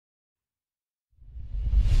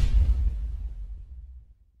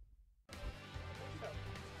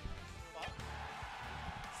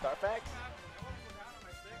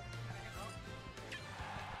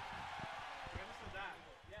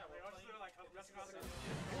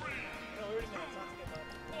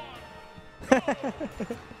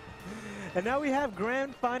And now we have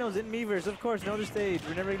grand finals in Miiverse. Of course, another stage.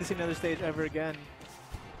 We're never going to see another stage ever again.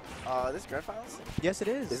 This is grand finals? Yes, it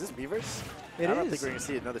is. Is this Miiverse? It I don't is. think we're going to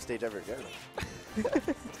see another stage ever again.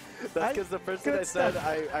 That's because the first thing I said,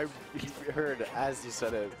 I heard as you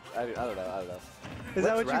said it. I don't know. Is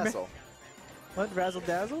that what you Razzle? What, Razzle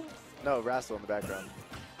Dazzle? No, Razzle in the background.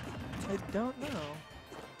 I don't know.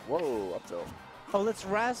 Whoa, up tilt. Oh, let's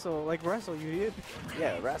wrestle. Like wrestle, you idiot.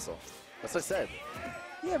 Yeah, Razzle. That's what I said.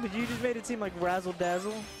 Yeah, but you just made it seem like Razzle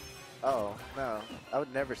Dazzle. Oh, no. I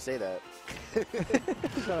would never say that.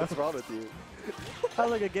 What's wrong with you? I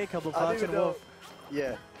like a gay couple, Fox and Wolf.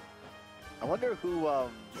 Yeah. I wonder who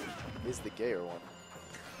is the gayer one.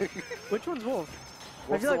 Which one's Wolf?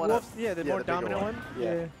 Wolf's I feel like the Wolf's, the more dominant one.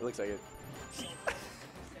 Yeah, it looks like it.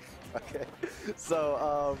 Okay,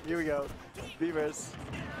 so here we go. Beavers,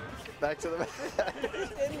 back to the match.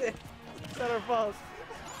 It's not our fault.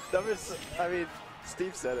 Numbers, I mean,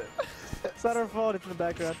 Steve said it. It's not our fault, it's in the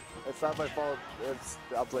background. It's not my fault.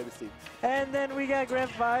 I'll blame Steve. And then we got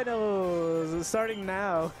grand finals starting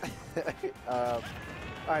now.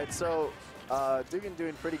 Alright, so Dugan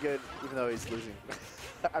doing pretty good, even though he's losing.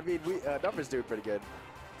 I mean, Numbers doing pretty good.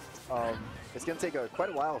 It's going to take quite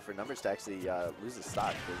a while for Numbers to actually lose his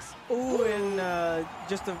stock. Ooh, and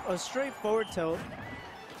just a straightforward tilt.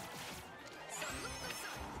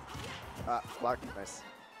 Block, nice.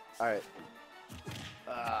 Alright.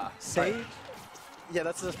 Sage? Yeah,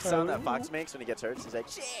 that's the sound that Fox makes when he gets hurt. He's like,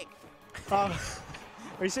 shit! Are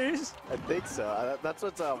you serious? I think so. That's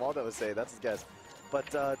what Waldo was saying. That's his guess. But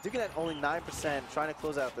Dugan at only 9%, trying to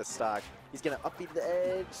close out this stock. He's going to upbeat the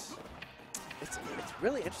edge. It's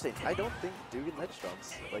really interesting. I don't think Dugan ledge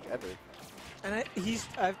strums, like, ever. And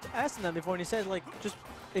I've asked him that before, and he said, like,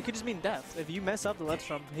 it could just mean death. If you mess up the ledge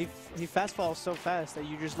strum, he fast falls so fast that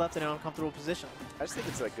you just left in an uncomfortable position. I just think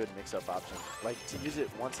it's a good mix-up option. Like, to use it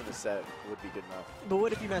once in a set would be good enough. But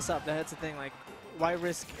what if you mess up? That's the thing. Like, why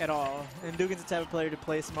risk at all? And Dugan's the type of player to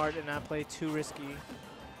play smart and not play too risky.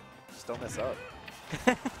 Just don't mess up.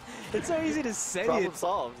 It's so easy to say. Problem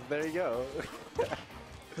solved. There you go.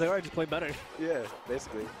 Like, alright, just play better. Yeah,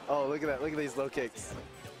 basically. Oh, look at that. Look at these low kicks.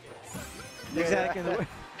 Yeah. Exactly.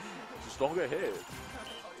 Just don't get hit.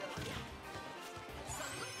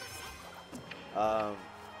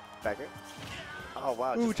 Back air. Oh,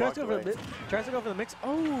 wow. Ooh, tries to go for the mix.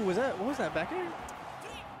 Oh, what was that, back air?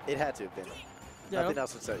 It had to have been. Yeah, Nothing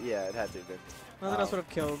else would say. Yeah, it had to have been. Nothing else would have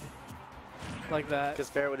killed like that. Because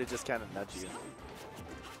Fair would have just kind of nudged you.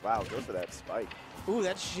 Wow, go for that spike. Ooh,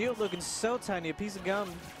 that shield looking so tiny. A piece of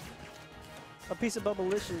gum. A piece of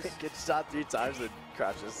bubblicious. Gets shot 3 times and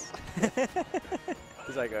crashes.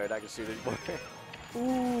 He's like, alright, I can shoot anymore.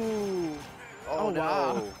 Ooh. Oh, no.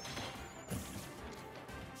 Wow.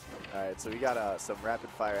 Alright, so we got some rapid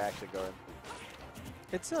fire action going.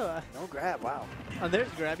 It's no grab, wow. Oh, there's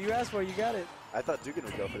the grab. You asked for it, you got it. I thought Dugan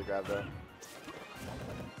would go for the grab though.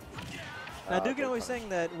 Now Dugan always saying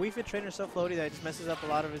that Wii Fit Trainer's so floaty that it just messes up a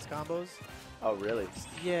lot of his combos. Oh really?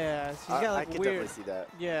 Yeah, so he's got like I can weird. definitely see that.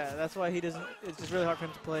 Yeah, that's why he doesn't. It's just really hard for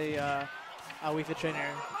him to play a Wii Fit Trainer.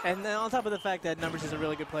 And then on top of the fact that Numbers is a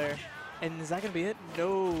really good player. And is that gonna be it?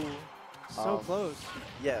 No. So close.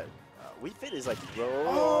 Yeah, Wii Fit is like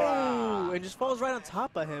oh, and just falls right on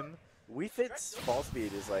top of him. Wii Fit's fall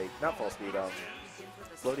speed is like not fall speed.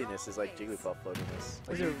 Floatiness is like Jigglypuff floatiness.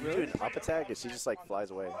 Like Is it really? You do an up attack and she just like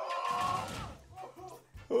flies away.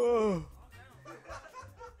 Oh.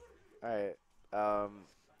 Alright.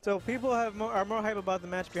 So people are more hype about the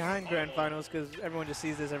match behind Grand Finals because everyone just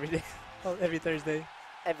sees this every day, every Thursday.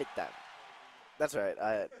 Every time. That's right.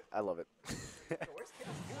 I love it.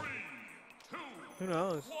 Who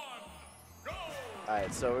knows?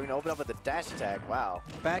 Alright, so we're going to open up with the dash attack. Wow.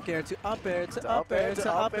 Back air to up air to up air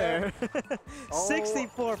to up air.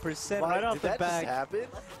 64% right off the back. Did that just happen?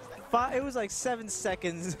 It was like 7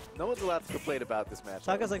 seconds. No one's allowed to complain about this match.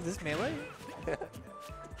 Saka's like, this melee? That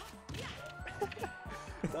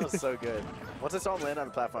was so good. Once I saw him land on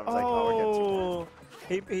the platform, I was like, oh,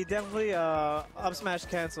 we're getting he definitely up smash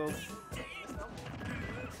canceled.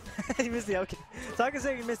 He missed the out. Saka's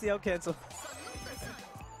saying he missed the out cancel.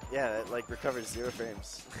 Yeah, it like recovers 0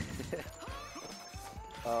 frames.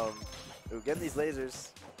 Getting these lasers.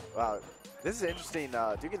 Wow, this is interesting.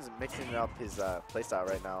 Dugan's mixing up his playstyle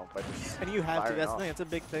right now, but and you have to. That's the thing. It's a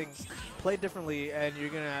big thing. Play differently, and you're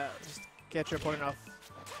gonna just get your opponent off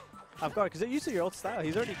guard because they're used to your old style.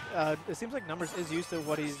 He's already. It seems like Numbers is used to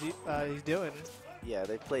what he's doing. Yeah,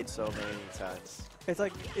 they've played so many times. It's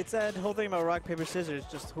like it's that whole thing about rock paper scissors.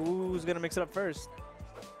 Just who's gonna mix it up first?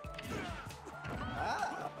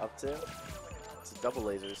 Up to. Double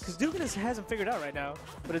lasers. Because Dugan hasn't figured out right now,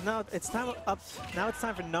 but it's time up. Now it's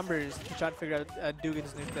time for numbers to try to figure out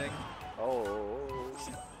Dugan's new thing. Oh.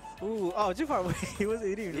 Ooh, oh, too far away. He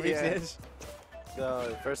didn't even reach the edge.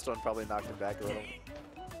 The first one probably knocked him back a little.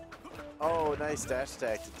 Oh, nice dash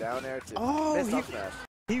attack to down air to missed up smash.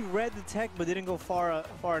 He read the tech but didn't go far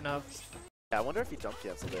enough. Yeah, I wonder if he jump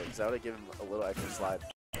canceled it, because that would have given him a little extra slide.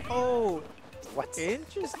 Oh, what?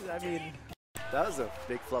 Interesting. I mean, that was a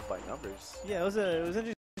big flub by numbers. Yeah, it was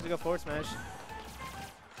interesting to go forward smash.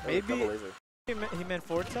 Maybe he meant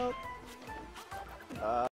forward tilt.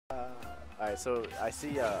 Alright, so I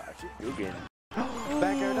see actually Dugan.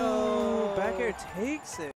 Back air, no! Back air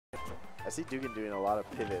takes it. I see Dugan doing a lot of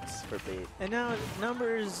pivots for bait. And now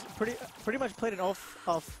numbers pretty much played an all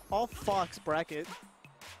Fox bracket.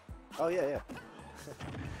 Oh yeah.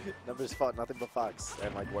 Numbers fought nothing but Fox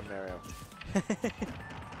and like one Mario.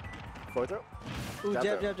 Forward throw? Ooh,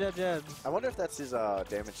 jab. I wonder if that's his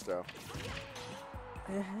damage throw.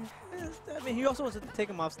 I mean, he also wants to take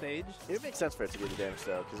him off stage. It makes sense for it to be the damage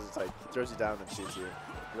throw, because it's like, he throws you down and shoots you.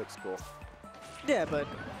 It looks cool. Yeah, but...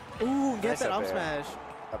 Ooh, get nice that up smash.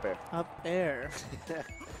 Up air. Up air.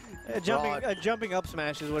 A jumping up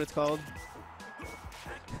smash is what it's called.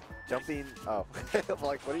 Jumping... Oh. I'm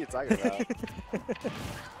like, what are you talking about?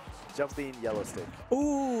 Jumping yellow stick.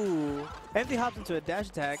 Ooh. Empty hops into a dash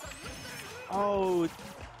attack. Oh.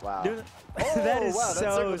 Wow. That is wow, so...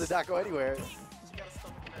 That circle did not go anywhere.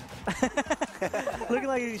 Looking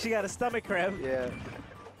like she got a stomach cramp. Yeah.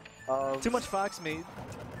 Too much Fox meat.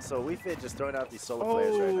 So We Fit just throwing out these solo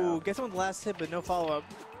players right now. Gets him with the last hit, but no follow-up.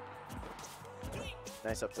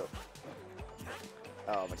 Nice up tilt.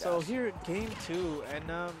 Oh my gosh. So here, game 2, and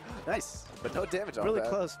nice, but no damage on that. Really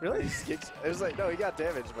close. Really? It was like, no, he got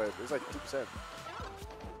damage, but it was like 2%.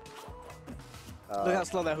 Look how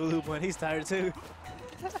slow that hula went. He's tired too.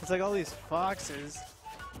 It's like all these foxes.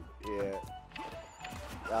 Yeah.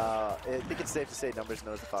 I think it's safe to say numbers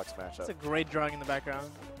knows the Fox matchup. That's a great drawing in the background.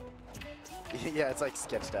 Yeah, it's like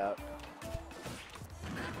sketched out.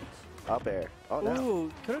 Up air. Oh no.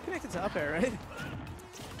 Ooh, could have connected to up air, right?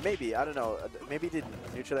 Maybe, I don't know. Maybe he did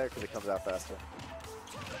neutral air because it comes out faster.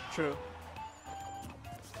 True.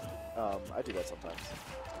 I do that sometimes.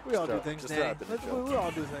 We all do things, Danny. We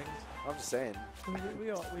all do things. I'm just saying.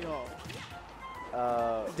 We all.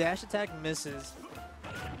 Dash attack misses.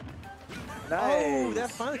 Nice. Oh,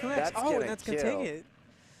 that finally connects. That's gonna take it.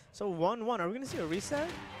 So 1-1. Are we gonna see a reset?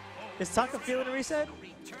 Is Taka feeling a reset?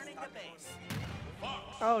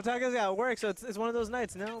 Oh, Taka's got work, so it's one of those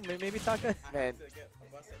nights. No, maybe Taka. Man.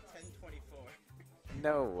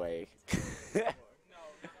 No way.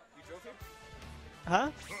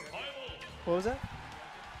 Huh? What was that?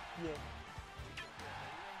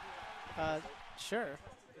 Yeah. Sure.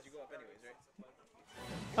 You go up anyways, right?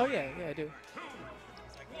 Oh yeah, I do.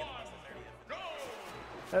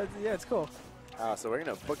 Yeah, it's cool. So we're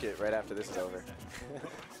gonna book it right after this is over.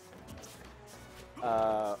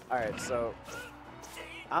 All right, so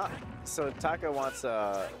Taka wants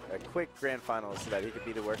a quick grand final so that he could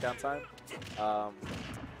be the workout time.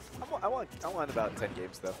 I want about 10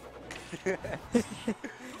 games though.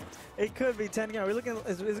 It could be 10 games. Are we looking?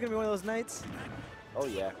 Is it gonna be one of those nights? Oh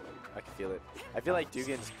yeah, I can feel it. I feel like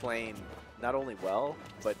Dugan's playing not only well,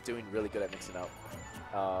 but doing really good at mixing up.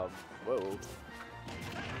 Whoa.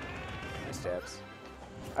 Nice jabs.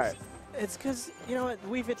 All right. It's because, you know what,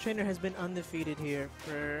 Wii Fit Trainer has been undefeated here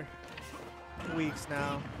for weeks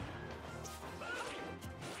now.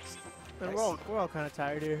 And Nice. we're all kind of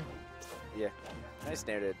tired here. Yeah. Nice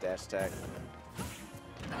nair to dash attack.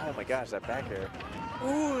 Oh my gosh, that back air.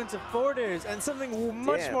 Ooh, into forwarders, and something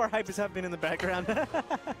much more hype is happening in the background.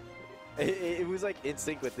 It was like in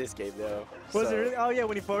sync with this game though. Was it really? Oh yeah,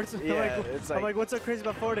 when he forwards. Yeah, I'm like, what's so crazy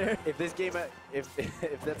about forward air? If this game, if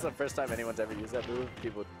that's the first time anyone's ever used that move,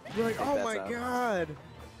 people. You're like, oh my god.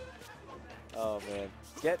 Oh man,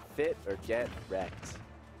 get fit or get wrecked.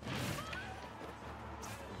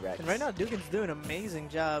 Wrecked. And right now, Dugan's doing an amazing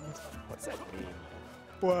job. What's that mean?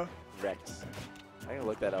 What? Wrecked. I'm gonna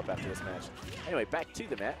look that up after this match. Anyway, back to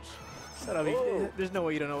the match. Shut up. There's no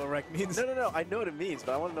way you don't know what wreck means. No. I know what it means,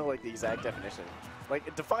 but I want to know like the exact definition.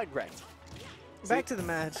 Like, define wrecked. Back to the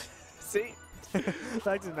match. See?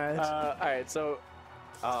 Back to the match. All right, so,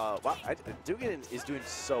 wow, Dugan is doing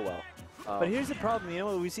so well. But here's the problem, you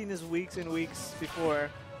know, we've seen this weeks and weeks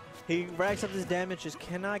before. He racks up this damage, just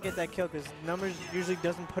cannot get that kill because Numbers usually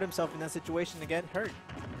doesn't put himself in that situation to get hurt.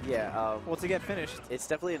 Yeah. Well, to get finished. It's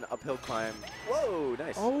definitely an uphill climb. Whoa,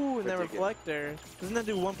 nice. Oh, and that reflector. Doesn't that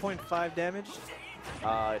do 1.5 damage?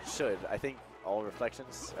 It should. I think all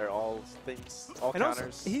reflections, or all things, all and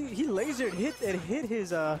counters. Also, he lasered, hit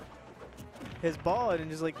his his ball and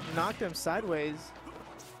just like knocked him sideways.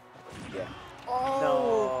 Yeah.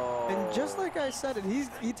 Oh, No. and just like I said,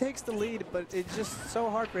 he takes the lead, but it's just so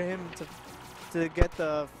hard for him to get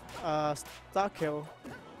the stock kill.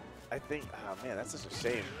 I think, oh man, that's such a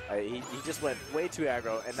shame. He just went way too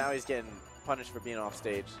aggro, and now he's getting punished for being off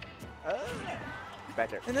stage. Back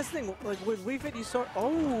there. And that's the thing, like with Wii Fit, you saw.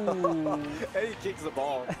 Oh, and he kicks the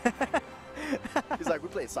ball. He's like, we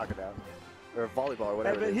played soccer now, or volleyball, or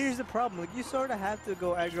whatever. But it is. here's the problem: like you sort of have to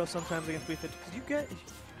go aggro sometimes against Wii Fit because you get.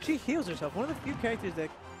 She heals herself. One of the few characters that,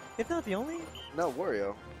 if not the only. No,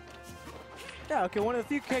 Wario. Yeah, okay, one of the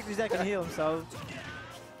few characters that can heal himself.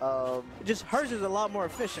 Just hers is a lot more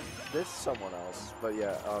efficient. There's someone else, but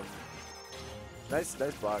yeah. Nice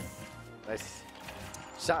block. Nice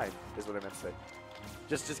shine is what I meant to say.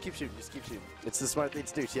 Just keep shooting. Just keep shooting. It's the smart thing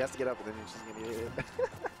to do. She has to get up, and then she's gonna hit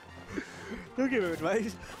it. Don't give her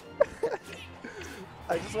advice.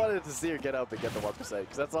 I just wanted to see her get up and get the 1%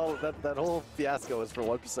 because that's all. That whole fiasco was for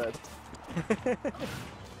 1%.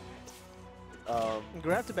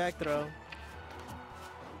 Grab to back throw,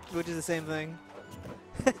 which is the same thing.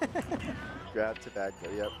 Grab to back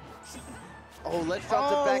throw. Yep. Oh, let's drop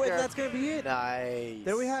to back there. That's gonna be it. Nice.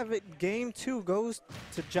 There we have it. Game 2 goes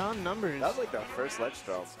to John Numbers. That was like the first ledge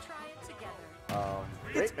drop.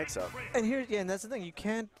 Great mix-up. And here's and that's the thing. You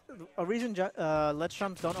can't. A reason ledge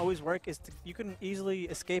trumps don't always work is you can easily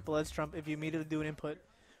escape a ledge trump if you immediately do an input.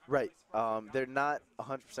 Right. They're not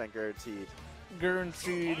 100% guaranteed.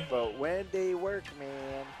 Guaranteed. But when they work,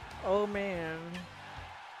 man. Oh man.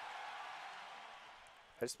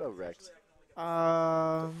 How do you spell Rekt?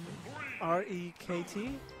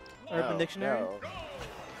 R-E-K-T? Urban Dictionary?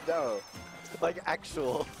 No. Like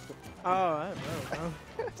actual. Oh, I don't know.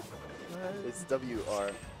 It's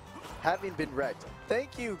W-R. Having been wrecked.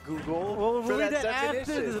 Thank you, Google, Well, we'll for read that that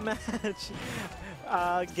definition. after the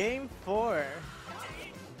match. Game 4.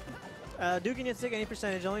 Dugan gets take any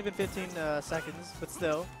percentage, only been 15 seconds, but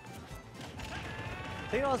still.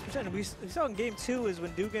 Taking all this percentage. We saw in Game 2 is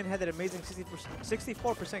when Dugan had that amazing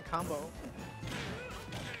 64% combo.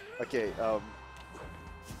 Okay,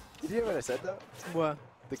 did you hear what I said though? What?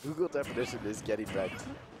 The Google definition is getting wrecked.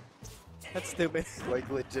 That's stupid. Like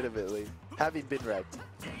legitimately. Having been wrecked.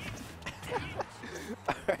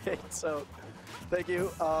 Alright, so thank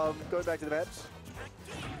you. Going back to the match.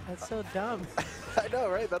 That's so dumb. I know,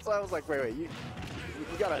 right? That's why I was like, wait, you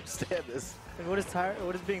gotta understand this. Like,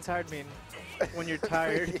 what does being tired mean when you're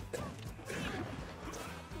tired?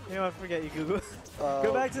 You know what? Forget you, Google.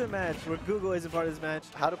 Go back to the match where Google isn't part of this match.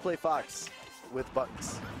 How to play Fox with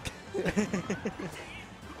buttons.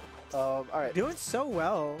 All right. Doing so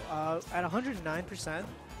well at 109%.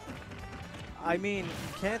 I mean,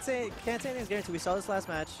 can't say anything's guaranteed. We saw this last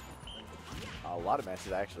match. A lot of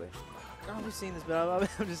matches actually. Oh, we've seen this, but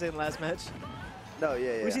I'm just saying last match. No,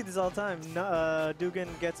 yeah. We see this all the time. Dugan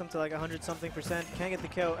gets him to like 100-something%, can't get the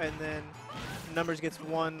kill, and then Numbers gets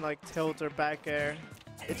one like tilt or back air.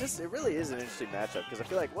 It really is an interesting matchup because I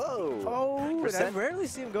feel like, whoa. Oh, and I rarely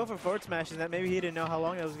see him go for forward smashes. That maybe he didn't know how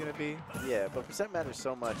long it was gonna be. Yeah, but percent matters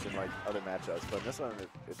so much in like other matchups, but in this one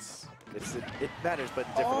it matters, but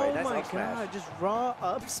in a different way. Nice Oh my up smash. god, just raw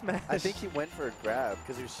up smash. I think he went for a grab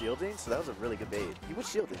because he was shielding, so that was a really good bait. He was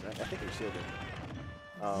shielding, right? I think he was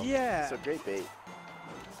shielding. Yeah. So great bait.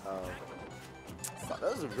 That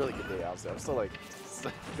was a really good bait, honestly. I'm still like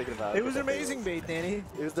thinking about it. It was an amazing bait, Danny.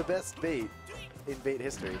 It was the best bait in bait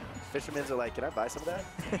history. Fishermen's are like, can I buy some of that?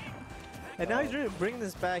 And now he's really bringing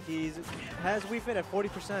this back. He has Wii Fit at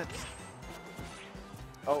 40%.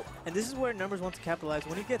 Oh. And this is where Numbers want to capitalize.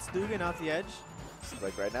 When he gets Dugan off the edge.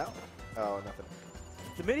 Like right now? Oh, nothing.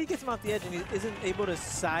 The minute he gets him off the edge and he isn't able to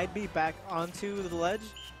side B back onto the ledge,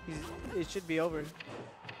 it should be over.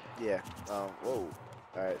 Yeah. Whoa.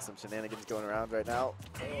 All right, some shenanigans going around right now.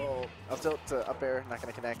 Oh, up tilt to up air, not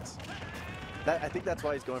going to connect. I think that's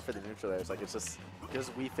why he's going for the neutral airs. Like, it's just because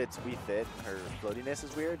Wii Fit, her floatiness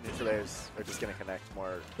is weird. Neutral airs are just going to connect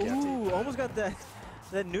more guaranteed. Ooh, almost got that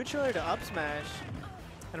neutral air to up smash.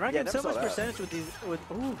 And Ryan getting so much percentage with these.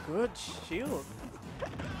 Ooh, good shield.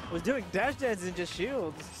 Was doing dash dances and just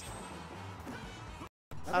shields.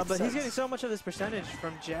 But he's getting so much of this percentage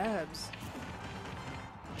from jabs.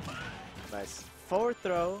 Nice. Forward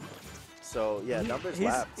throw. So yeah, Numbers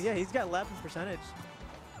lapped. Yeah, he's got lapping percentage.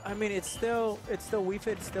 I mean, it's still Wii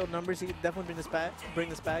Fit, it's still Numbers. He could definitely bring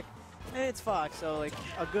this back, and it's Fox. So like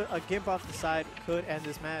a gimp off the side could end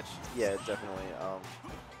this match. Yeah, definitely.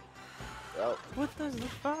 Oh. What does the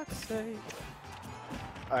Fox say?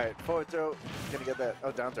 All right, forward throw. Gonna get that.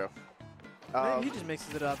 Oh, down throw. Maybe he just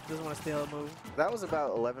mixes it up. Doesn't want to steal a move. That was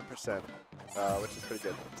about 11%, which is pretty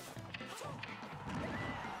good.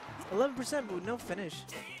 11%, but with no finish.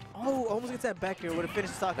 Oh, almost gets that back here. Would have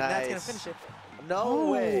finished stock, and that's gonna finish it.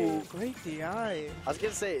 No way. Great DI. I was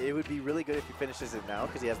gonna say it would be really good if he finishes it now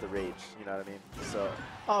because he has the rage. You know what I mean? So.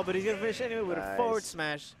 Oh, but he's gonna finish anyway with a forward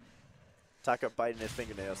smash. Taka biting his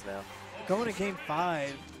fingernails now. Going to game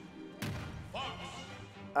 5. All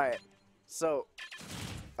right. So,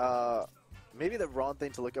 maybe the wrong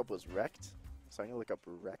thing to look up was wrecked. So I'm gonna look up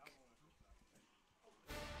wreck.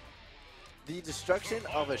 The destruction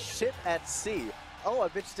of a ship at sea. Oh, I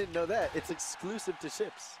bet you didn't know that. It's exclusive to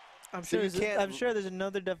ships. I'm so sure. I'm sure there's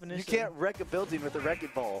another definition. You can't wreck a building with a wrecking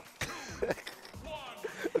ball.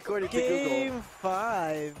 According to Google. Game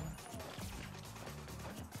 5.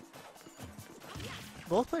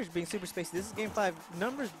 Both players being super spacey. This is game 5.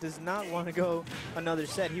 Numbers does not want to go another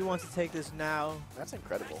set. He wants to take this now. That's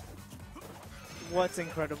incredible. What's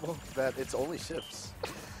incredible? That it's only ships.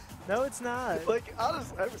 No, it's not. Like,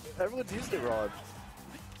 honestly, everyone's used it wrong.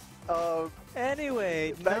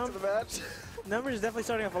 Anyway, back to the match. Numbers is definitely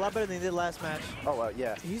starting off a lot better than he did last match. Oh, wow,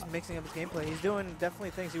 yeah. He's mixing up his gameplay. He's doing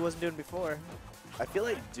definitely things he wasn't doing before. I feel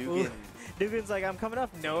like Dugan... Dugan's like, I'm coming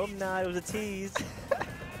up. No, I'm not. It was a tease.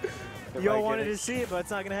 You all wanted to see it, but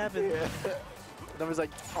it's not going to happen. Yeah. Numbers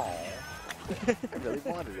like, oh, I really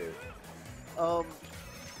wanted it.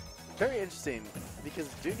 Very interesting, because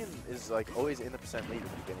Dugan is like always in the percent lead at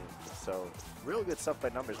the beginning. So, real good stuff by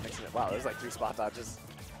Numbers mixing it. Wow, there's like 3 spot dodges.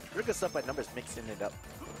 Real good stuff by Numbers mixing it up.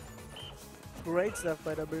 Great stuff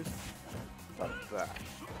by Numbers. I'm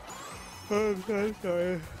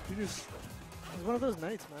sorry. It's one of those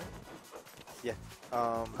nights, man. Yeah.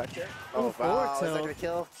 Back there. Oh, wow. Is that going to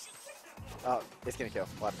kill? Oh, it's going to kill.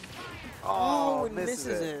 What? Oh, it misses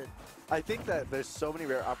it. I think that there's so many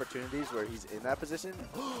rare opportunities where he's in that position.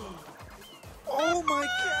 Oh my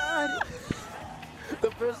god!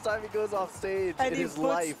 The first time he goes off stage and in his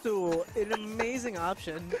life. Stool, an amazing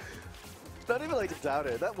option. It's not even like a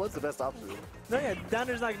downer. That was the best option. No, yeah,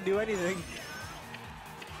 downer's not going to do anything.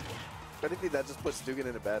 If anything, that just puts Dugan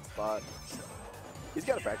in a bad spot. He's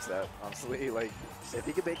got to practice that, honestly. Like, if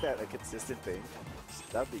he could make that a consistent thing,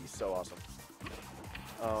 that would be so awesome.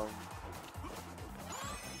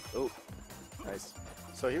 Oh, nice.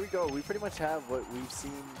 So here we go. We pretty much have what we've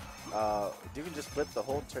seen. Dugan just flipped the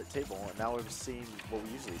whole table, and now we're seeing what we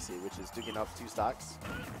usually see, which is Dugan up 2 stocks,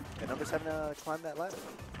 and Numbers having to climb that ladder.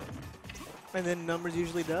 And then Numbers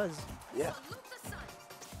usually does. Yeah.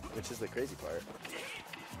 Which is the crazy part.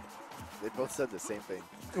 They both said the same thing.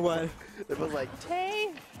 What? They're both like,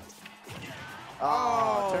 Tay.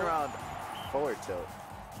 Oh, turn around. Forward tilt.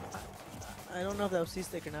 I don't know if that was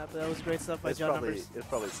C-Stick or not, but that was great stuff by John Numbers. It's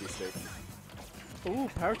probably C-Stick. Ooh,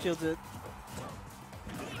 power shields it.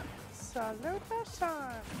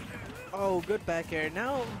 Oh, good back air.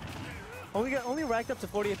 Now, only racked up to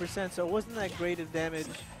 48%, so it wasn't that great of damage.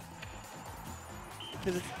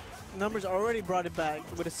 Because Numbers already brought it back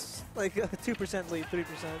with like a 2% lead, 3%.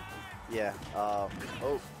 Yeah. Oh,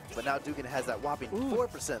 but now Dugan has that whopping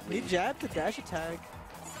 4% lead. He jabbed the dash attack.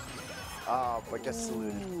 Oh, but gets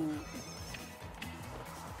saluted.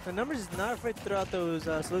 The Numbers is not afraid to throw out those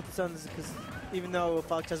salute the suns, because even though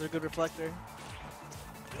Fox has a good reflector.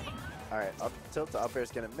 All right, up tilt to up air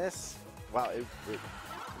is gonna miss. Wow, it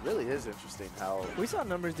really is interesting how we saw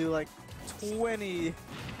Numbers do like 20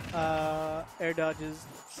 air dodges.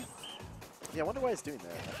 Yeah, I wonder why he's doing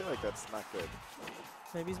that. I feel like that's not good.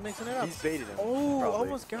 Maybe he's mixing it up. He's baiting him. Oh, probably.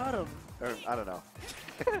 Almost got him. Or, I don't know.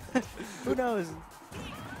 Who knows?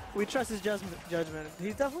 We trust his judgment.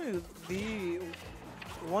 He's definitely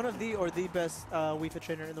one of the best Wii Fit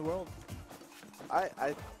trainer in the world. I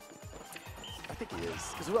think he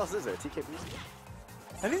is. Because who else is there? TK Breezy?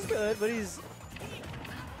 And he's good, but he's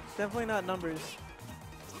definitely not Numbers.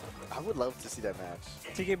 I would love to see that match.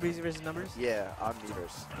 TK Breezy versus Numbers? Yeah, on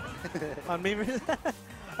meters. On meters?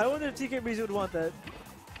 I wonder if TK Breezy would want that.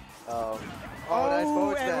 Oh, nice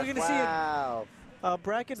forward and step. we're going to see a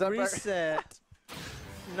bracket reset.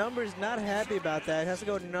 Numbers not happy about that. Has to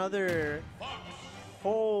go another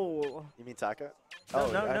hole. You mean Taka? No,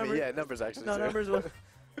 oh, no, I mean, yeah, Numbers actually. No, too. Numbers.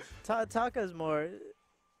 Taka's more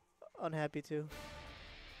unhappy too.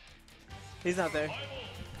 He's not there.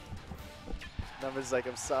 Numbers like,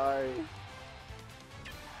 I'm sorry.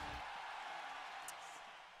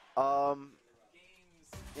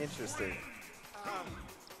 Interesting.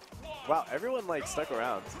 Wow, everyone like stuck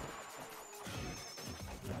around.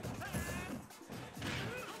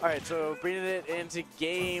 All right, so bringing it into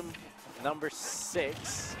game number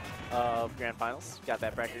 6 of Grand Finals. Got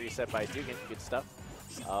that bracket reset by Dugan. Good stuff.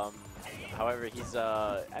 However, he's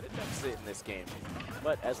at a deficit in this game.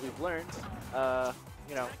 But as we've learned,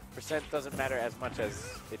 you know, percent doesn't matter as much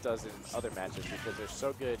as it does in other matches because they're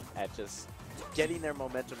so good at just getting their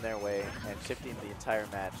momentum their way and shifting the entire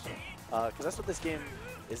match. Because that's what this game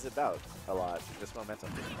is about a lot, this momentum.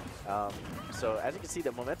 So as you can see,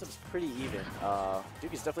 the momentum's pretty even.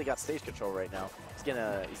 Dugan's definitely got stage control right now. He's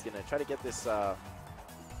gonna try to get this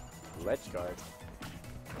ledge guard.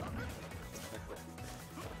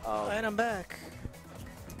 And I'm back.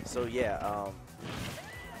 So yeah,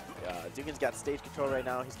 Dugan's got stage control right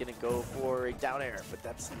now. He's gonna go for a down air, but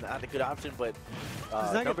that's not a good option. But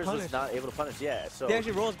Numbers was not able to punish. Yeah, so he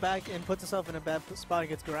actually rolls back and puts himself in a bad spot and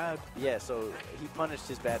gets grabbed. Yeah, so he punished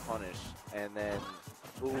his bad punish, and then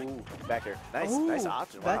ooh, back air. Nice, Ooh, nice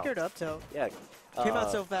option. Back wow. air to up tilt. Yeah, Came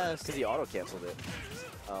out so fast. because he auto canceled it.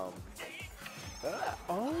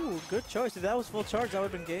 Oh, good choice. If that was full charge, that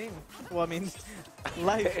would have been game. Well, I mean,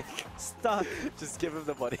 life stuck. Just give him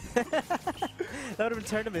the money. That would have been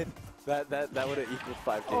tournament. That would have equaled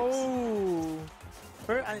 5 games. Oh,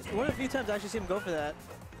 one of the few times I actually see him go for that.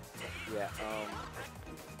 Yeah.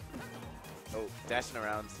 Oh, dashing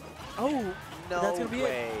around. Oh, No that's gonna be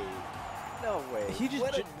way. it. No way. He just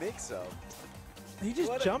what a mix-up. He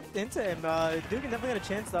just jumped into him. Dugan definitely had a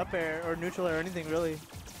chance to up air or neutral air or anything really,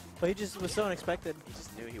 but he just was so unexpected. He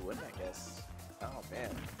just knew he wouldn't, I guess. Oh man.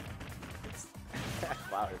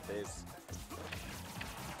 Wow, her face.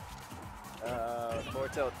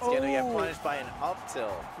 Forward tilt. It's gonna get punished by an up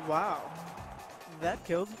tilt. Wow, that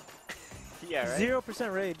killed. Yeah, right?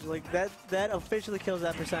 0% rage. Like that officially kills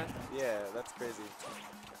that percent. Yeah, that's crazy.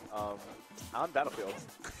 On Battlefield.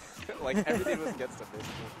 Like everything was against him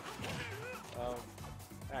basically.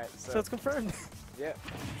 Alright, So it's confirmed. Yeah.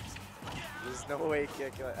 There's no way he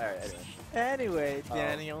can't kill it. Alright, Anyway,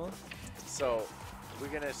 Daniel. So we're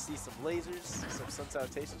gonna see some lasers, some sun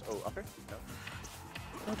salutations. Oh, upper? No.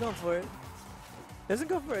 Not going for it. Doesn't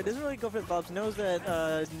go for it. Doesn't really go for the flops. Knows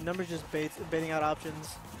that Numbers just baiting out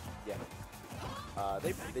options. Yeah.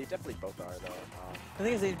 They definitely both are though. The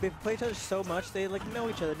thing is, they play each other so much, they like know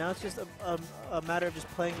each other. Now it's just a matter of just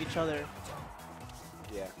playing each other.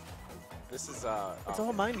 Yeah. This is It's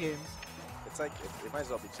all mind games. It's like it might as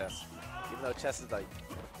well be chess, even though chess is like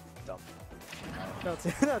dumb. No,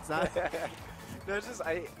 no, it's not. No, it's just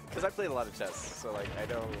because I played a lot of chess, so like I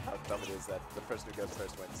know how dumb it is that the person who goes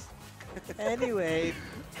first wins. Anyway,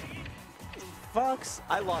 Fox.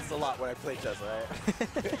 I lost a lot when I played chess, right?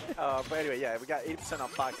 But anyway, yeah, we got 80% on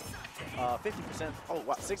Fox, 50%. Oh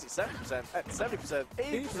wow, 67%, 70%,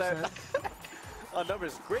 80%. On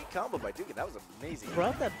Numbers, great combo by Dugan. That was amazing.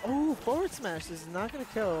 Brought that. Oh, forward smash. This is not gonna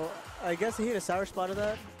kill. I guess he hit a sour spot of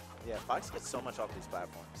that. Yeah, Fox gets so much off these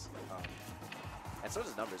platforms. And so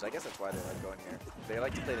does Numbers. I guess that's why they like going here. They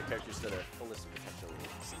like to play the characters to their fullest potential.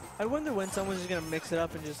 I wonder when someone's just gonna mix it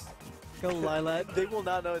up and just kill Lilat. They will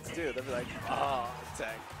not know what to do. They'll be like, oh,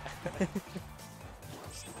 tag.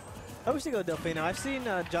 I wish they go Delfino. I've seen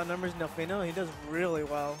John Numbers in Delfino. He does really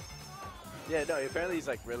well. Yeah, no, apparently he's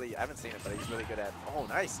like really, I haven't seen it, but he's really good at, oh,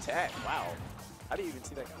 nice tag. Wow. How do you even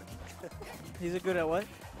see that coming? He's good at what?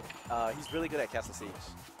 He's really good at Castle Siege.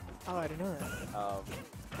 Oh, I didn't know that.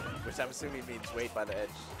 Which I'm assuming means wait by the edge.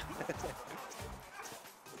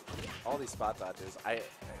 All these spot dodges.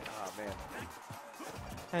 Oh man.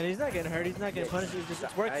 And he's not getting hurt. He's not getting punished. He's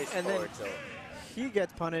just working. Nice and then tilt. he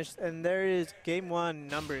gets punished. And there is game one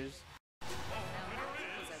Numbers.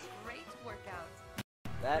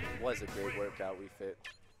 That was a great workout we fit.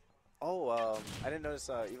 Oh, I didn't notice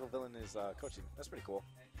Evil Villain is coaching. That's pretty cool.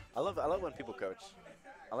 I love when people coach,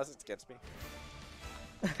 unless it's against me.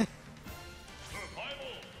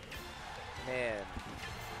 Man.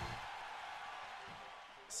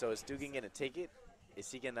 So is Dugan gonna take it?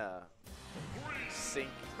 Is he gonna sink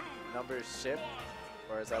Numbers' ship,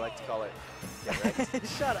 or as I like to call it, get wrecked?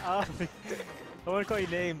 Shut up. I want to call you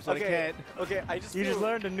names, but I can't. Okay, You just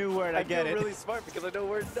learned a new word. I get feel it. really smart because I know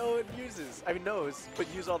words no one uses. I mean, knows,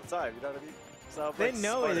 but use all the time. You know what I mean? So I'm, They like,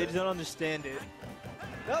 know smarter. it. They just don't understand it.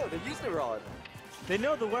 No, they used it wrong. They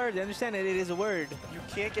know the word. They understand it. It is a word. You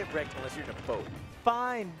can't get wrecked unless you're in a boat.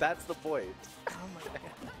 Fine. That's the point. Oh my god.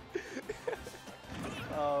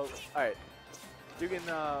 All right. Dugan,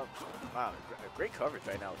 wow, great coverage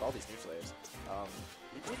right now with all these neutral layers.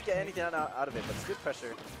 You didn't get anything out of it, but it's good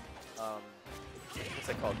pressure. What's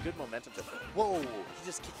that called? Good momentum. Whoa! He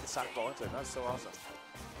just kicked the soccer ball into it. That was so awesome.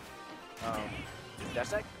 Dash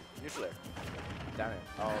tag? Neutral air. Down it.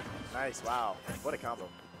 Oh, nice. Wow. What a combo.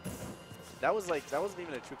 That wasn't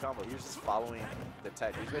even a true combo. He was just following the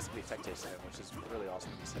tech. He was basically tech chasing him, which is really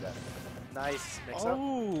awesome to see that. Nice mix up.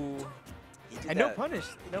 Oh. And That. no punish.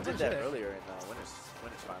 No He punish did that either. earlier in winners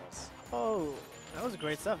finals. Oh, that was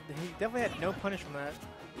great stuff. He definitely had no punish from that.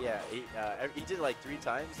 Yeah, he did like 3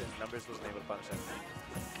 times, and Numbers wasn't able to punish him.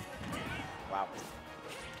 Wow.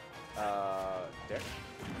 There.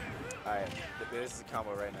 All right, this is a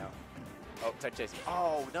combo right now. Oh, tech chase.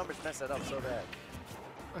 Oh, Numbers messed that up so bad.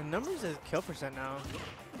 Numbers is kill percent now.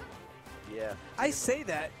 Yeah. I say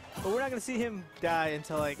that, but we're not gonna see him die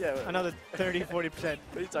until like another 30, 40%. What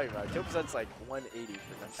are you talking about? Kill percent's like 180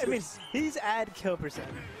 for Numbers. I mean, he's at kill percent.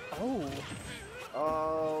 Oh.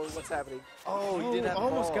 Oh, what's happening? Oh, he didn't have the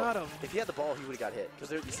almost ball. got him. If he had the ball, he would have got hit.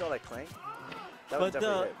 Because you saw that clank? That was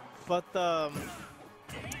definitely hit. But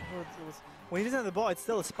when he doesn't have the ball, it's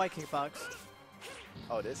still a spike hitbox.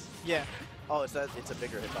 Oh, it is? Yeah. Oh, it's a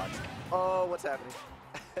bigger hitbox. Oh, what's happening?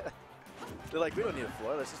 They're like, we don't need a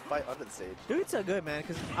floor. Let's just fight under the stage. Dude, it's so good, man,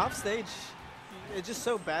 because off stage, it's just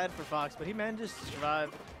so bad for Fox, but he manages to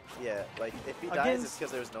survive. Yeah, like, if he dies, it's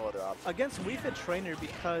because there's no other option. Against Wii Fit Trainer,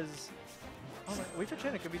 because Wii Fit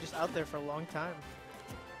Trainer could be just out there for a long time.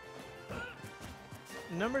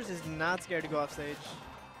 Numbers is not scared to go off stage.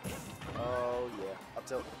 Oh, yeah. Up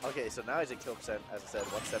till, okay, so now he's at kill percent, as I said,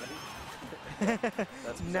 170.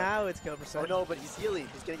 That's now it's kill percent. Oh, no, but he's healing.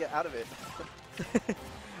 He's going to get out of it.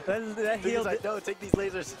 that healed. Like, no, take these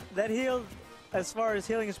lasers. That healed, as far as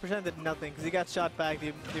healing is percent, did nothing, because he got shot back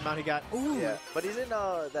the amount he got. Ooh. Yeah, but he's in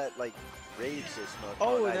that, like, rage-ish mode.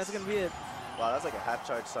 Oh, nice. That's going to be it. Wow, that's like a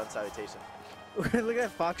half-charge sun salutation. Look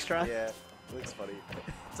at that Foxtrot. Yeah, it looks funny.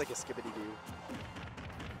 It's like a skippity-doo.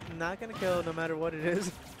 Not going to kill no matter what it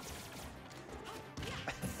is.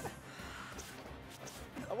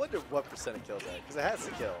 I wonder what percent it kills at, because it has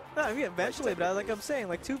to kill. No, I mean, eventually, but like I'm saying,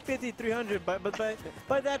 like 250, 300, but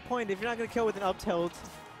by that point, if you're not going to kill with an up tilt,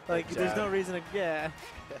 like, there's no reason to, yeah.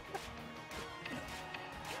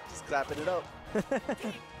 Just clapping it up.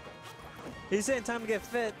 He's saying time to get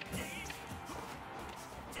fit.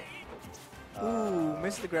 Ooh,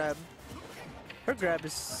 missed the grab. Her grab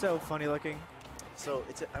is so funny looking. So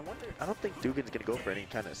I wonder. I don't think Dugan's gonna go for any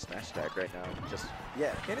kind of smash attack right now. Just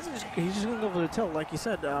yeah. He's just gonna go for the tilt, like you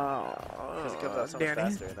said. Because it comes out so much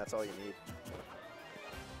faster, and that's all you need.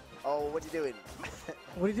 Oh, what are you doing?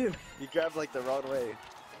 What do you do? You grabbed like the wrong way,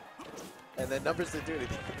 and then Numbers didn't do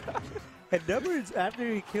anything. And Numbers, after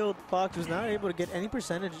he killed Fox, was not able to get any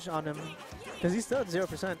percentage on him. Because he's still at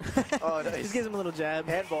 0%. Oh, nice. Just gives him a little jab.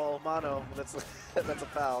 Handball, mono. That's a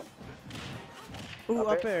foul. Ooh,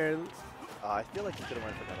 up air. I feel like he could have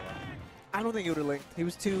went for another one. I don't think he would have linked. He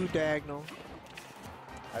was too diagonal.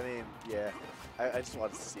 I mean, yeah. I just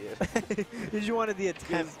wanted to see it. You just wanted the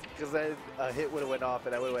attempt. Because then a hit would have went off,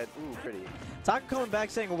 and I would have went, ooh, pretty. Taka coming back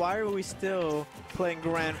saying, why are we still playing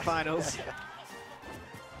Grand Finals?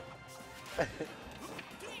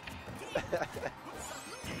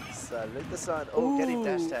 Salute the sun. Oh, getting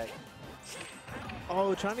dash tag.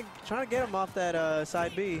 Oh, trying to get him off that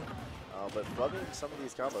side B. Oh, but rubbing some of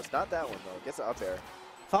these combos. Not that one, though. Gets it up there.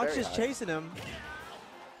 Fox is chasing him.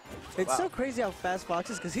 It's so crazy how fast Fox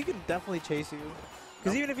is, because he can definitely chase you.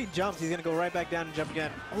 Because even if he jumps, he's going to go right back down and jump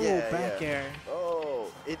again. Oh, back air. Oh,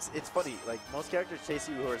 it's funny. Like, most characters chase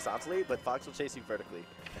you horizontally, but Fox will chase you vertically.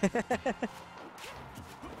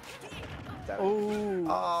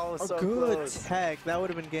 Oh, so good close. tech. That would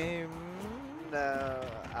have been game. No.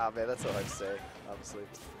 Ah, man, that's so hard to say, honestly.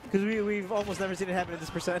 Because we've almost never seen it happen in this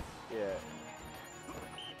percent. Yeah.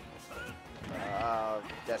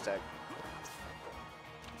 Dash tag.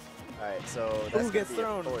 Alright, so that's gets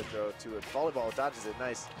thrown. A forward throw to a volleyball. Dodges it.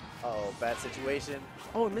 Nice. Uh-oh, bad situation.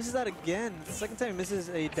 Oh, he misses that again. The second time he misses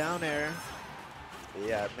a down air.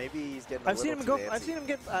 Yeah, maybe he's getting I've seen him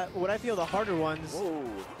get what I feel the harder ones. Whoa.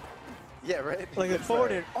 Yeah, right? Like the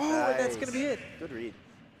forward air. Oh, nice. That's going to be it. Good read.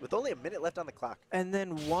 With only a minute left on the clock. And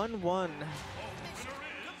then 1-1.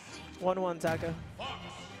 1-1, Taka.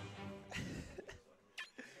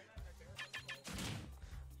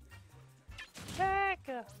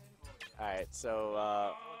 Taka. Alright,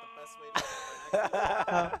 so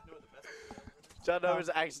John Numbers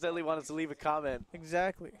accidentally wanted to leave a comment.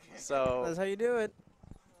 Exactly. So that's how you do it.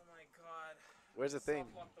 Oh my god. Where's the thing?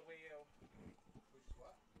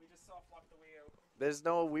 We just soft-locked the Wii U. There's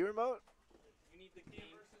no Wii remote? You need the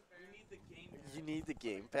game. You need the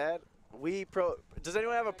gamepad. You need the gamepad? Does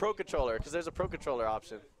anyone have a Pro Controller? Because there's a Pro Controller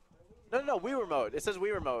option. No, Wii remote. It says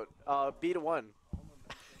Wii remote. B to 1.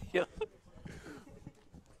 Yeah.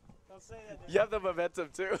 Don't say that. You have the momentum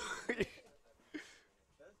too. That's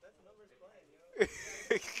Numbers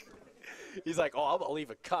playing. He's like, oh, I'm gonna leave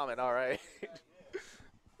a comment. All right.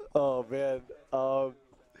 Oh man.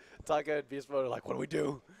 Taka and Beast Mode are like, what do we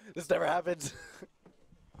do? This never happens.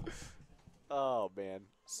 Oh man.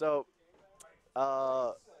 So,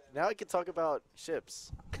 now I can talk about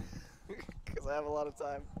ships because I have a lot of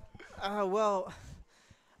time. Well,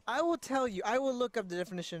 I will tell you. I will look up the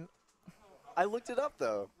definition. I looked it up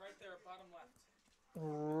though. Right there, bottom left.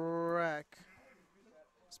 Wreck.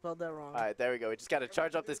 Spelled that wrong. All right, there we go. We just got to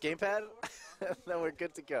charge up this gamepad, then we're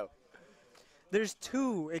good to go. There's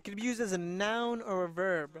two. It can be used as a noun or a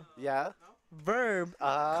verb. Yeah. Verb,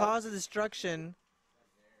 cause of destruction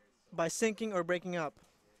by sinking or breaking up.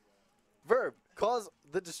 Verb, cause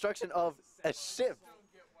the destruction of a ship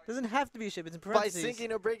Doesn't have to be a ship. It's in by parentheses.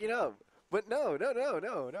 sinking or breaking up. But no.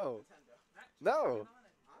 No.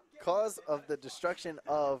 Cause of the destruction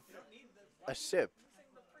of a ship.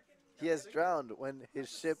 He has drowned when his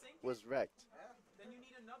ship was wrecked.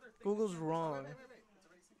 Google's wrong.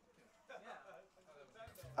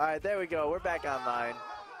 All right, there we go. We're back online.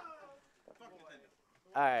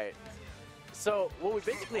 All right. So what we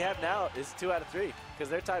basically have now is 2 out of 3 because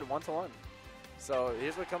they're tied 1-1. So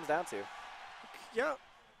here's what it comes down to. Yep.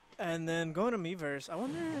 And then going to Miiverse, I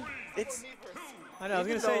wonder. It's I know. I was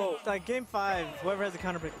gonna even say though- like game 5. Whoever has the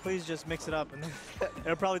counter pick, please just mix it up, and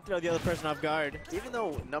it'll probably throw the other person off guard. even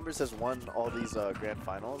though Numbers has won all these grand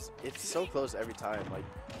finals, it's so close every time. Like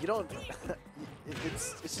you don't.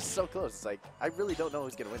 it's just so close. It's like I really don't know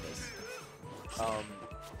who's gonna win this.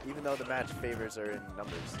 Even though the match favors are in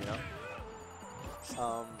Numbers, you know.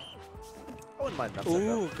 I wouldn't mind an upset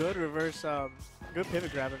though. Ooh, good reverse. Good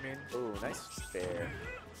pivot grab. I mean. Ooh, nice fair.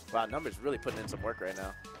 Wow, Numbers really putting in some work right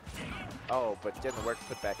now. Oh, but getting the work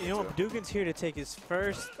put back You into know him. what? Dugan's here to take his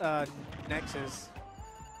first Nexus.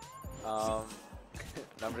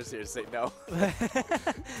 Numbers here to say no.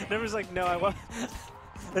 Never's like, no, I want.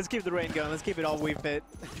 Let's keep the rain going. Let's keep it all Wii Fit.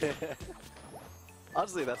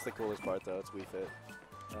 Honestly, that's the coolest part, though. It's Wii Fit.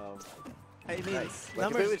 I mean, Nice. Like, if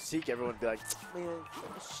Numbers. it was Sheik, everyone would be like, man,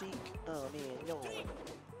 Sheik, oh, man, no.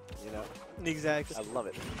 You know? Exactly. I love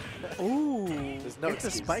it. Ooh, There's no get the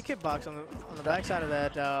excuse. spike hitbox on the backside of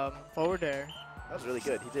that forward air. That was really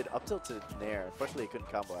good. He did up tilt to Nair. Unfortunately, he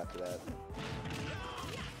couldn't combo after that.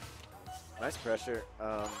 Nice pressure.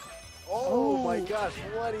 Oh my gosh,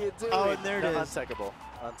 what are you doing? Oh, and there it is. Untechable.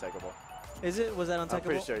 Untechable. Is it? Was that untechable? I'm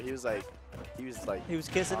pretty sure he was like, He was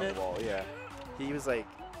kissing on it. the wall. Yeah, he was like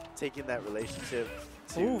taking that relationship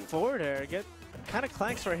to Ooh, forward air. Kind of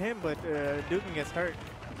clanks for him, but Dugan gets hurt.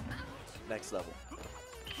 next level.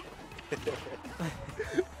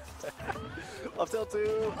 Up tilt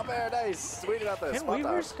to up air, nice. Waiting out there. Can Spot dodge.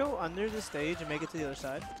 Weavers go under the stage and make it to the other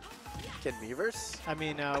side? Can Weavers? I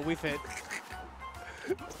mean, Wii Fit.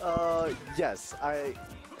 Yes. I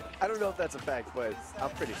don't know if that's a fact, but I'm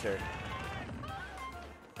pretty sure.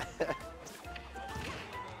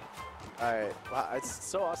 All right. Wow, it's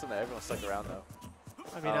so awesome that everyone stuck around though.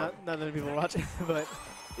 I mean, not many people watching, but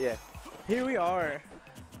Yeah. here we are.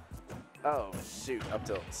 Oh shoot, up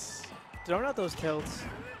tilts. Throwing out those tilts.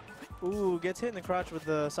 Ooh, gets hit in the crotch with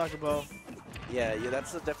the soccer ball. Yeah,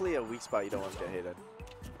 that's definitely a weak spot you don't want to get hit in.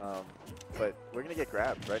 But we're gonna get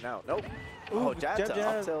grabbed right now. Nope. Ooh, Oh, jab jab, to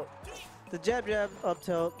jab. up tilt. The jab, up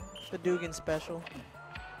tilt. The Dugan special.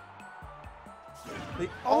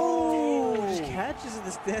 Oh! Just catches in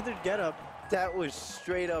the standard getup. That was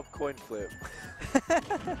straight up coin flip.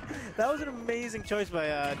 That was an amazing choice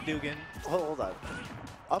by Dugan. Hold on.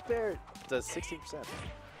 Up air does 16%.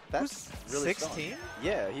 That's Who's really 16? strong.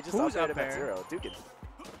 Yeah, he just Who's up aired up him at air? 0. Dugan.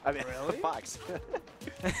 I mean, Really? Fox.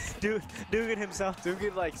 Dugan himself.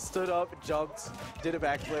 Dugan like stood up, jumped, did a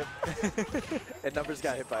backflip, and Numbers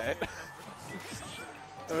got hit by it.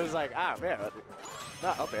 It was like, ah man,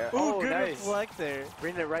 not up air. Ooh, Oh, good nice. reflect there.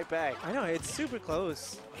 Bringing it right back. I know, it's super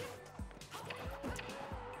close.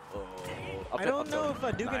 Oh, up I tilt, don't up know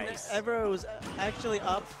tilt. if Dugan Nice. ever was actually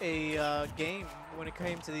up a game when it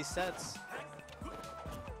came to these sets. This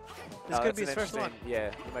Oh, could that's be his an first one. interesting-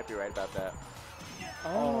 Yeah, you might be right about that.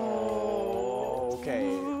 Oh,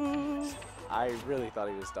 okay. I really thought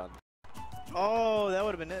he was done. Oh, that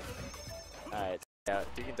would have been it. All right. Yeah,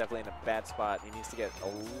 Dugan definitely in a bad spot. He needs to get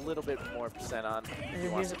a little bit more percent on if he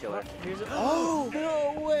wants to kill her. Oh,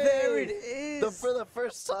 no way! there it is. For the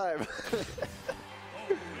first time.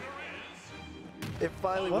 It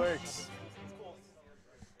finally What? works.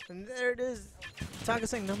 And there it is. Taka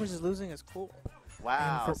saying Numbers is losing is cool.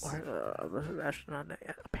 Wow. And for astronaut,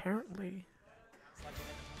 apparently,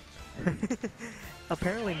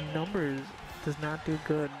 apparently Numbers does not do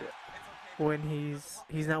good when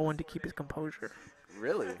he's not one to keep his composure,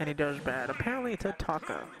 Really? and he does bad. Apparently, it's a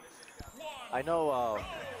Taka. I know.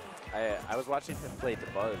 I was watching him play The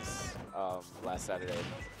Buzz last Saturday.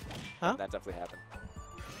 Huh? That definitely happened.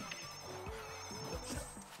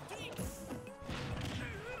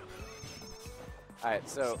 All right,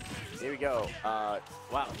 so here we go.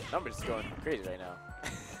 Wow, Numbers is going crazy right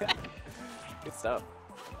now. Good stuff.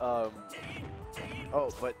 Oh,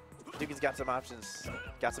 but Dugan's got some options,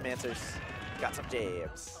 got some answers, got some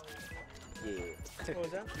jabs. Yeah. What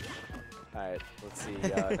was that? All right, let's see.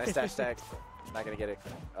 Nice dash stack. Not gonna get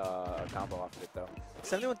a combo off of it though.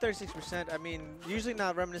 71-36%. I mean, usually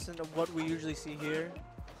not reminiscent of what we usually see here.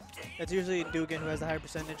 It's usually Dugan who has the higher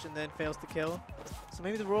percentage and then fails to kill. So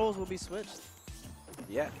maybe the roles will be switched.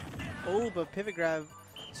 Yeah. Oh, but pivot grab,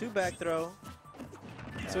 2 back throw,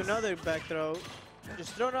 Nice. to another back throw.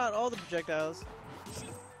 Just throwing out all the projectiles.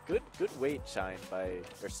 Good weight shine by,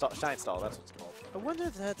 or shine stall, that's what it's called. I wonder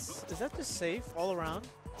if is that just safe all around?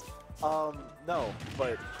 No,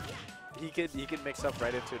 but he could mix up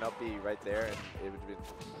right into an up B right there, and it would have been.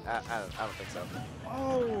 I don't think so.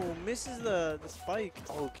 Oh, misses the spike.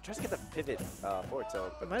 Oh, tries to get the pivot forward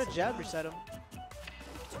tilt, but Might have jab reset him.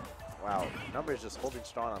 wow, Numbers just holding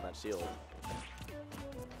strong on that shield.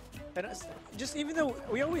 And just even though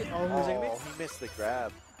we always Oh, he missed the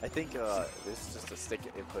grab. I think this is just a stick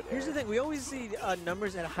input. Here's the thing, we always see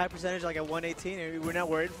numbers at a high percentage like at 118 and we're not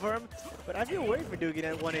worried for him, but I feel worried for Dugan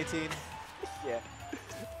at 118. Yeah,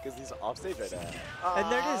 because he's off stage right now.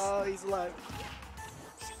 And there it is. Oh, he's alive.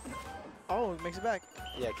 Oh, he makes it back.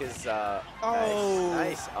 Yeah, because Oh.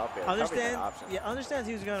 nice up air. Covering that option. Yeah, understands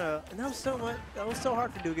he was gonna, and that was so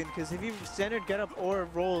hard for Dugan because if he centered, get up, or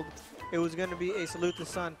rolled, it was gonna be a salute the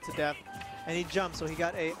sun to death, and he jumped, so he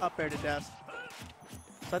got a up air to death.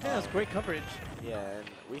 So I think that's great coverage. Yeah, and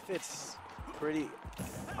Wii Fit's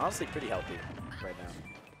honestly pretty healthy right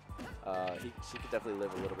now. She could definitely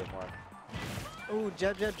live a little bit more. Oh,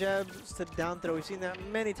 jab, jab, jab to down throw. We've seen that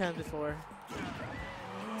many times before.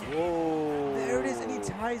 Whoa. There it is, and he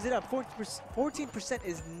ties it up. 14%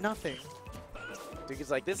 is nothing.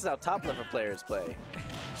 Dugan's like, this is how top level players play.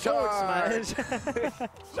 Forward Charge! smash.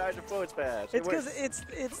 Charge and forward smash. It's because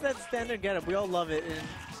it's that standard getup. We all love it, and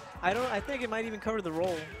I think it might even cover the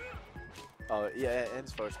roll. Oh yeah,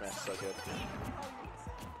 ends forward smash is so good.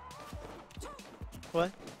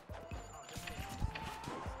 What?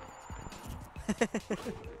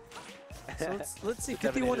 So let's see.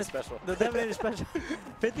 51 is special. The Devastator special.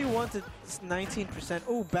 51 to 19%.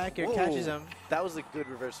 Oh, back air catches him. That was a good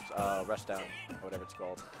reverse rush down, or whatever it's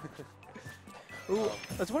called. Ooh,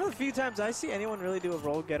 that's one of the few times I see anyone really do a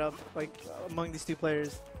roll get up like among these two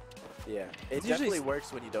players. Yeah, it It's definitely usually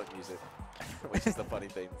works when you don't use it, which is the funny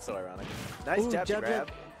thing. So ironic. Nice Ooh, jab to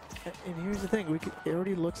grab. And here's the thing: it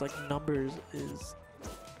already looks like Numbers is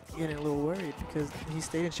getting a little worried because he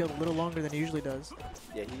stayed in shield a little longer than he usually does.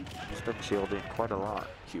 Yeah, he's been shielding quite a lot,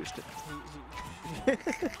 Houston.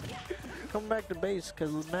 Come back to base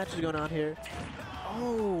because the match is going on here.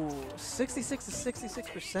 Oh, 66 to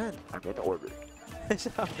 66%. I'm in orbit.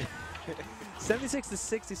 76 to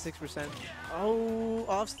 66%. Oh,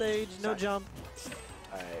 off stage, no jump.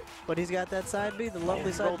 All right. But he's got that side B, the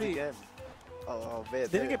lovely side B. Again. Oh man.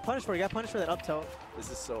 Didn't get punished for it. He got punished for that up tilt. This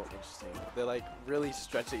is so interesting. They're like really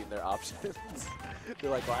stretching their options.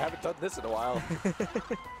 They're like, well, I haven't done this in a while.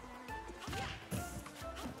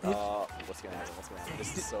 What's gonna happen? What's gonna happen?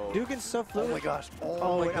 This is so. Dugan's so fluid. Oh my gosh.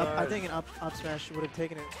 Oh, wait, I think an up smash would have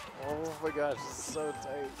taken it. Oh my gosh, this is so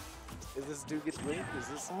tight. Is this Dugan's win? Is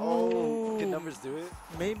this? Oh. Can Numbers do it?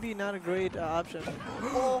 Maybe not a great option.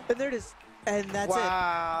 And there it is. And that's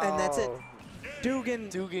wow. it. And that's it.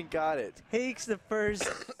 Dugan got it. takes the first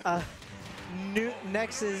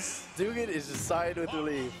Nexus. Dugan is just sighing with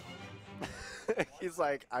relief. He's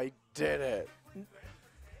like, I did it.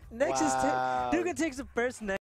 Nexus. Wow. Dugan takes the first Nexus.